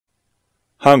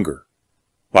Hunger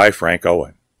by Frank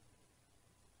Owen.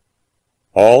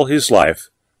 All his life,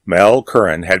 Mel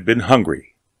Curran had been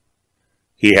hungry.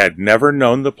 He had never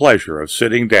known the pleasure of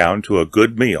sitting down to a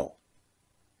good meal.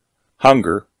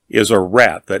 Hunger is a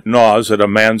rat that gnaws at a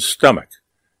man's stomach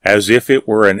as if it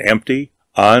were an empty,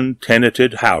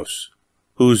 untenanted house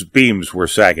whose beams were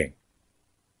sagging.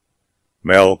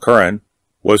 Mel Curran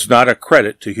was not a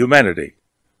credit to humanity,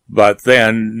 but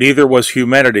then neither was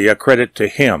humanity a credit to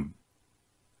him.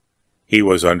 He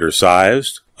was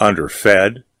undersized,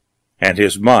 underfed, and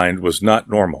his mind was not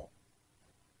normal.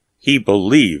 He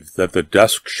believed that the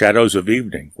dusk shadows of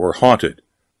evening were haunted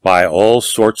by all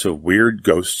sorts of weird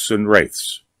ghosts and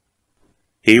wraiths.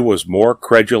 He was more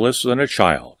credulous than a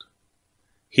child.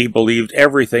 He believed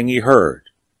everything he heard,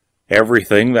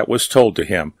 everything that was told to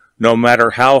him, no matter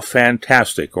how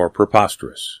fantastic or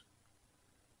preposterous.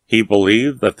 He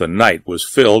believed that the night was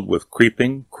filled with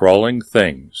creeping, crawling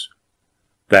things,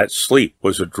 that sleep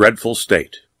was a dreadful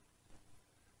state.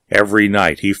 Every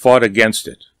night he fought against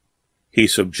it. He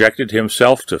subjected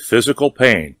himself to physical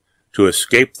pain to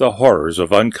escape the horrors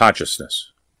of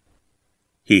unconsciousness.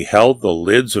 He held the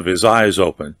lids of his eyes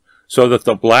open so that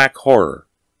the black horror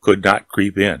could not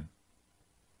creep in.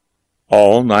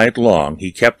 All night long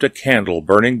he kept a candle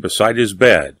burning beside his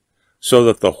bed so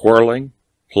that the whirling,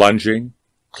 plunging,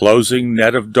 closing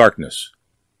net of darkness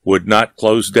would not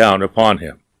close down upon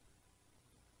him.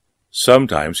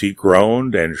 Sometimes he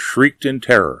groaned and shrieked in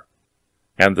terror,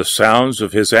 and the sounds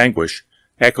of his anguish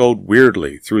echoed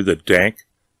weirdly through the dank,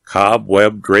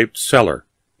 cobweb-draped cellar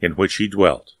in which he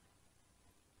dwelt.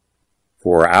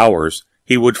 For hours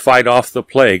he would fight off the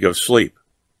plague of sleep,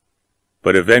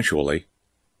 but eventually,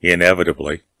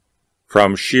 inevitably,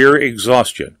 from sheer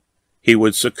exhaustion, he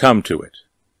would succumb to it.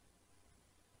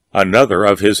 Another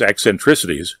of his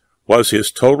eccentricities was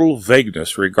his total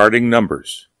vagueness regarding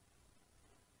numbers.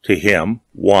 To him,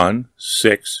 1,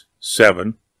 6,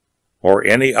 7, or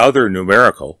any other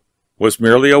numerical was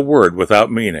merely a word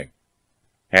without meaning,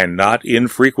 and not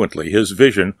infrequently his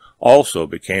vision also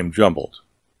became jumbled.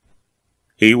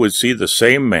 He would see the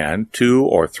same man 2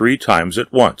 or 3 times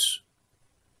at once.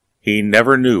 He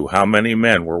never knew how many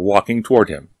men were walking toward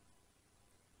him.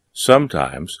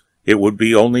 Sometimes it would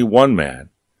be only one man,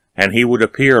 and he would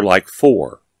appear like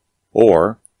 4,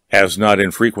 or, as not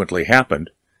infrequently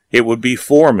happened, it would be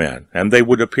 4 men, and they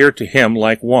would appear to him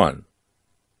like 1.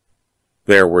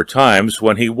 There were times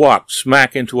when he walked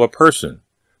smack into a person,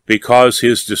 because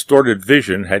his distorted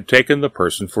vision had taken the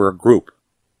person for a group.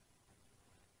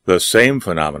 The same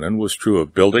phenomenon was true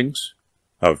of buildings,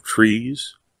 of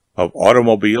trees, of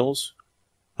automobiles,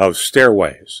 of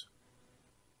stairways.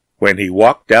 When he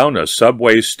walked down a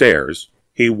subway stairs,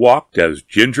 he walked as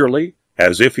gingerly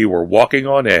as if he were walking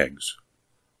on eggs,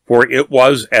 for it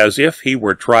was as if he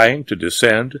were trying to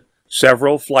descend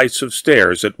several flights of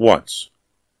stairs at once,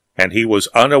 and he was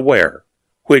unaware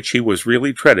which he was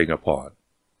really treading upon.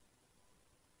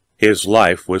 His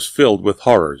life was filled with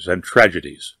horrors and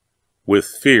tragedies, with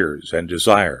fears and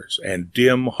desires and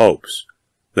dim hopes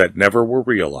that never were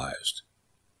realized.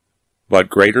 But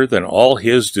greater than all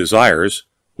his desires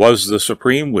was the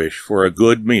supreme wish for a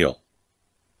good meal.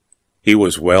 He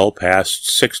was well past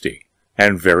 60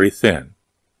 and very thin,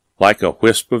 like a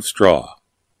wisp of straw.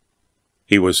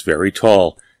 He was very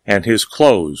tall, and his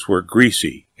clothes were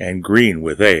greasy and green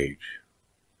with age.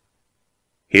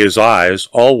 His eyes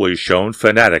always shone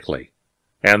fanatically,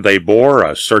 and they bore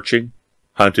a searching,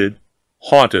 hunted,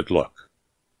 haunted look.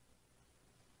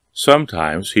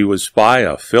 Sometimes he would spy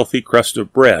a filthy crust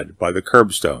of bread by the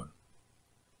curbstone.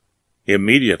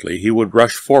 Immediately he would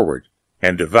rush forward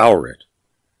and devour it,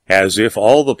 as if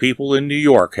all the people in New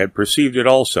York had perceived it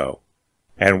also,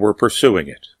 and were pursuing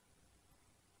it.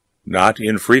 Not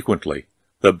infrequently,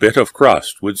 the bit of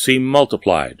crust would seem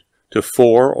multiplied to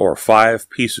 4 or 5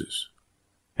 pieces,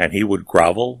 and he would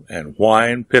grovel and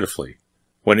whine pitifully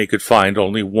when he could find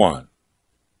only 1.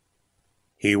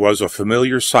 He was a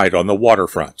familiar sight on the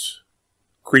waterfronts,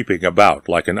 creeping about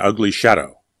like an ugly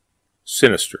shadow,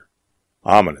 sinister,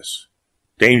 ominous,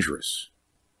 dangerous,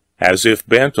 as if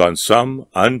bent on some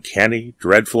uncanny,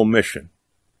 dreadful mission.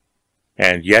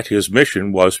 And yet his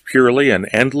mission was purely an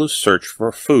endless search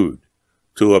for food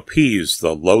to appease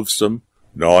the loathsome,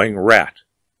 gnawing rat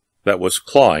that was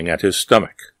clawing at his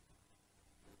stomach.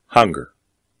 Hunger.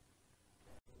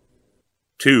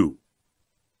 2.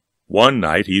 One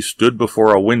night he stood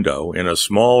before a window in a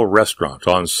small restaurant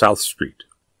on South Street.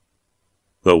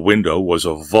 The window was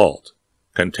a vault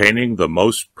containing the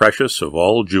most precious of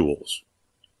all jewels,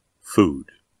 food.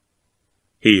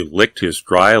 He licked his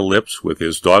dry lips with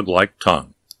his dog-like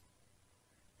tongue.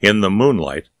 In the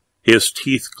moonlight, His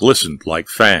teeth glistened like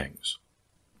fangs.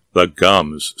 The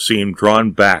gums seemed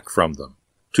drawn back from them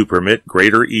to permit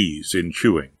greater ease in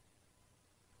chewing.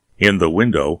 In the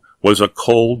window was a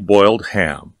cold boiled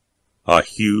ham, a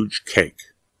huge cake,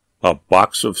 a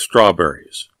box of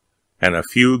strawberries, and a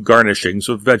few garnishings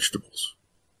of vegetables.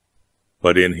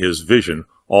 But in his vision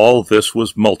all this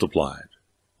was multiplied.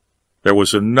 There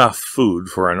was enough food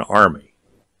for an army.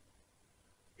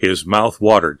 His mouth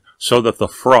watered so that the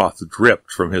froth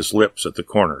dripped from his lips at the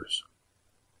corners.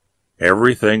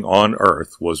 Everything on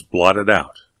earth was blotted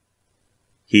out.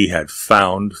 He had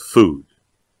found food.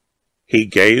 He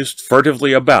gazed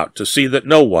furtively about to see that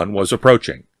no one was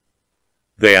approaching.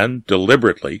 Then,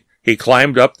 deliberately, he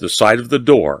climbed up the side of the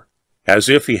door, as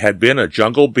if he had been a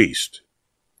jungle beast.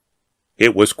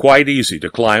 It was quite easy to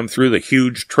climb through the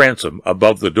huge transom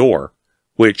above the door,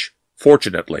 which,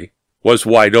 fortunately, was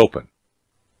wide open.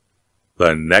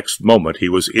 The next moment he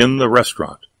was in the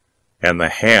restaurant, and the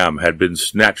ham had been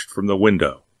snatched from the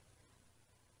window.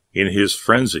 In his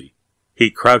frenzy, he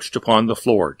crouched upon the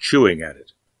floor, chewing at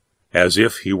it, as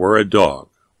if he were a dog.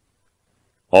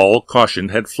 All caution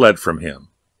had fled from him.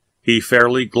 He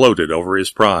fairly gloated over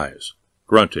his prize,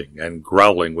 grunting and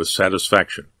growling with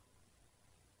satisfaction.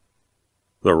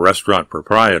 The restaurant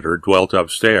proprietor dwelt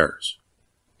upstairs.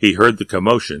 He heard the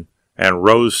commotion and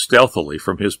rose stealthily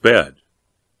from his bed.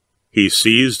 He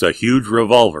seized a huge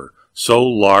revolver, so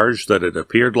large that it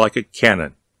appeared like a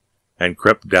cannon, and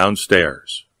crept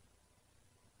downstairs.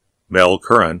 Mel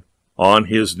Curran, on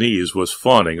his knees, was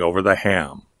fawning over the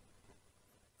ham.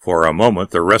 For a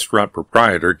moment the restaurant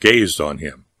proprietor gazed on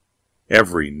him.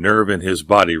 Every nerve in his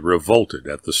body revolted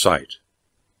at the sight.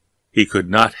 He could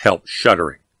not help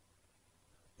shuddering.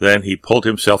 Then he pulled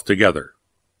himself together.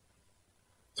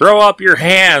 "Throw up your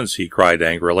hands!" he cried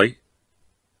angrily.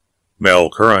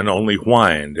 Mel Curran only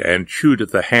whined and chewed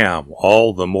at the ham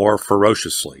all the more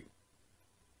ferociously.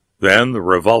 Then the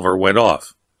revolver went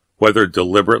off, whether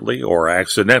deliberately or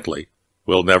accidentally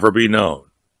will never be known.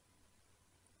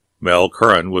 Mel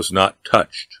Curran was not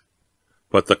touched,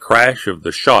 but the crash of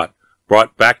the shot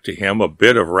brought back to him a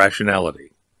bit of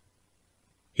rationality.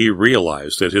 He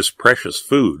realized that his precious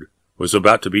food was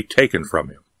about to be taken from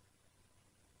him.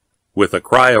 With a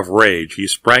cry of rage, he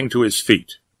sprang to his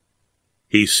feet.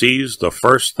 He seized the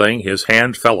first thing his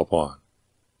hand fell upon.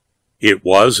 It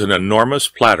was an enormous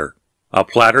platter, a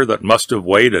platter that must have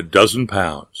weighed 12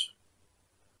 pounds.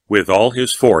 With all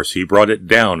his force he brought it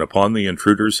down upon the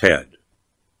intruder's head.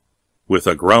 With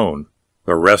a groan,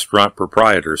 the restaurant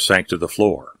proprietor sank to the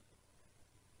floor.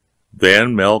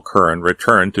 Then Mel Curran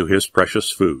returned to his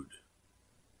precious food.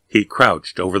 He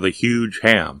crouched over the huge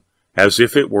ham as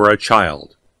if it were a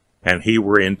child, and he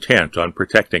were intent on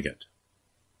protecting it.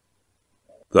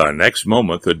 The next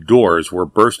moment the doors were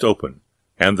burst open,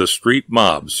 and the street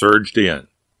mob surged in.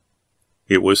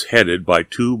 It was headed by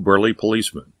 2 burly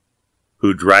policemen,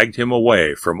 who dragged him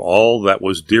away from all that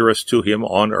was dearest to him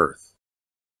on earth.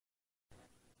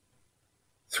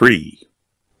 3.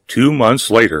 2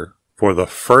 months later, for the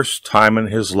first time in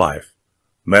his life,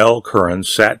 Mel Curran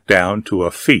sat down to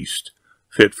a feast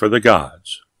fit for the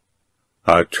gods.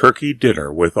 A turkey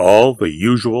dinner with all the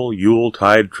usual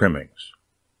Yuletide trimmings.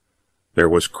 There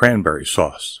was cranberry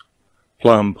sauce,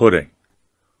 plum pudding,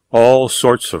 all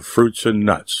sorts of fruits and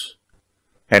nuts,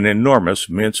 an enormous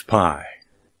mince pie.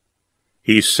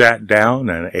 He sat down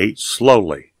and ate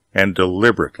slowly and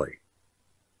deliberately.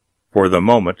 For the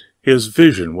moment, his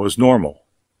vision was normal.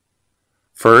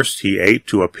 First he ate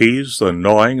to appease the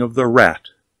gnawing of the rat.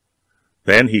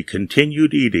 Then he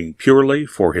continued eating purely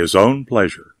for his own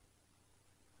pleasure.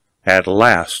 At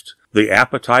last, the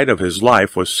appetite of his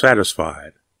life was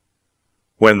satisfied.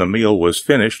 When the meal was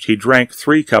finished, he drank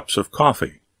 3 cups of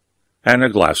coffee and a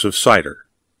glass of cider.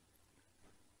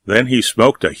 Then he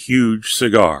smoked a huge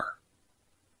cigar.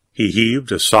 He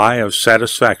heaved a sigh of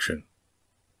satisfaction.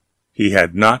 He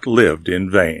had not lived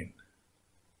in vain.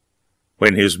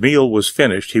 When his meal was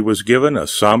finished, he was given a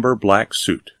somber black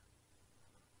suit.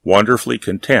 Wonderfully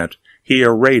content, he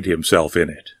arrayed himself in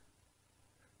it.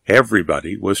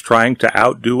 Everybody was trying to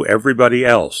outdo everybody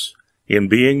else in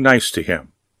being nice to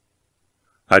him.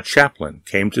 A chaplain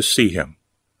came to see him,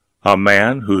 a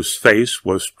man whose face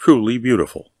was truly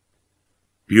beautiful,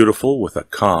 beautiful with a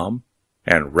calm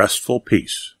and restful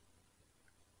peace.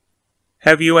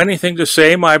 "Have you anything to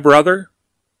say, my brother?"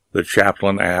 the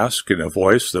chaplain asked in a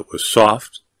voice that was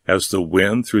soft as the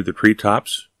wind through the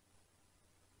treetops.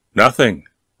 "Nothing,"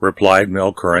 replied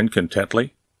Mel Curran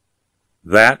contentedly.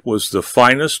 "That was the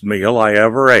finest meal I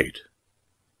ever ate.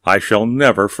 I shall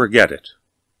never forget it."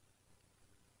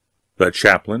 The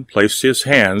chaplain placed his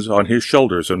hands on his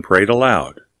shoulders and prayed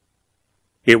aloud.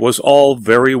 It was all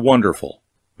very wonderful,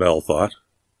 Mel thought.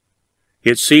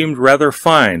 It seemed rather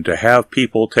fine to have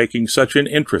people taking such an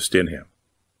interest in him.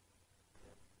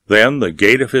 Then the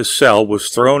gate of his cell was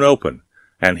thrown open,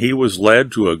 and he was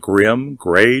led to a grim,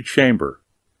 gray chamber,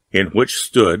 in which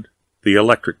stood the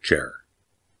electric chair.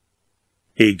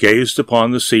 He gazed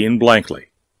upon the scene blankly.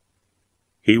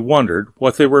 He wondered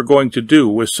what they were going to do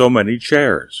with so many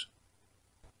chairs.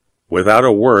 Without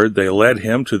a word, they led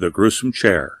him to the gruesome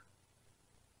chair.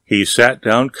 He sat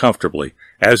down comfortably,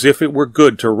 as if it were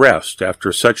good to rest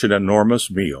after such an enormous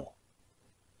meal.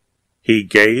 He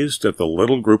gazed at the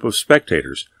little group of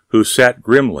spectators who sat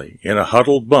grimly in a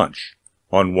huddled bunch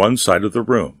on one side of the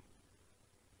room.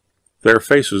 Their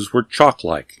faces were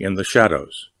chalk-like in the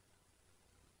shadows.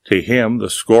 To him, the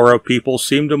score of people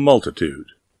seemed a multitude,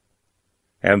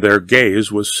 and their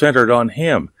gaze was centered on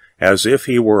him as if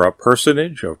he were a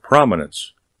personage of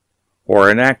prominence or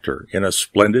an actor in a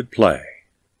splendid play.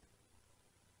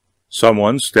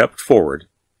 Someone stepped forward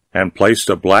and placed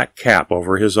a black cap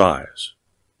over his eyes.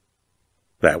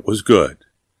 That was good.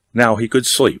 Now he could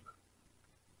sleep.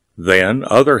 Then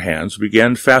other hands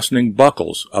began fastening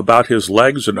buckles about his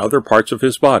legs and other parts of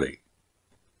his body.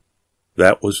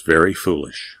 That was very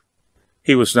foolish.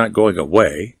 He was not going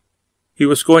away. He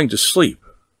was going to sleep.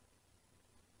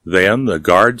 Then the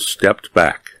guard stepped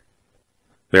back.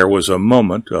 There was a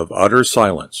moment of utter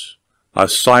silence, a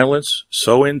silence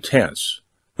so intense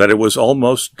that it was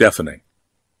almost deafening.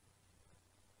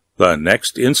 The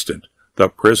next instant, the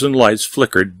prison lights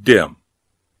flickered dim,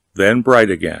 then bright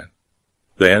again,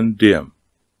 then dim.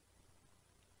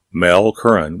 Mel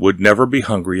Curran would never be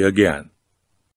hungry again.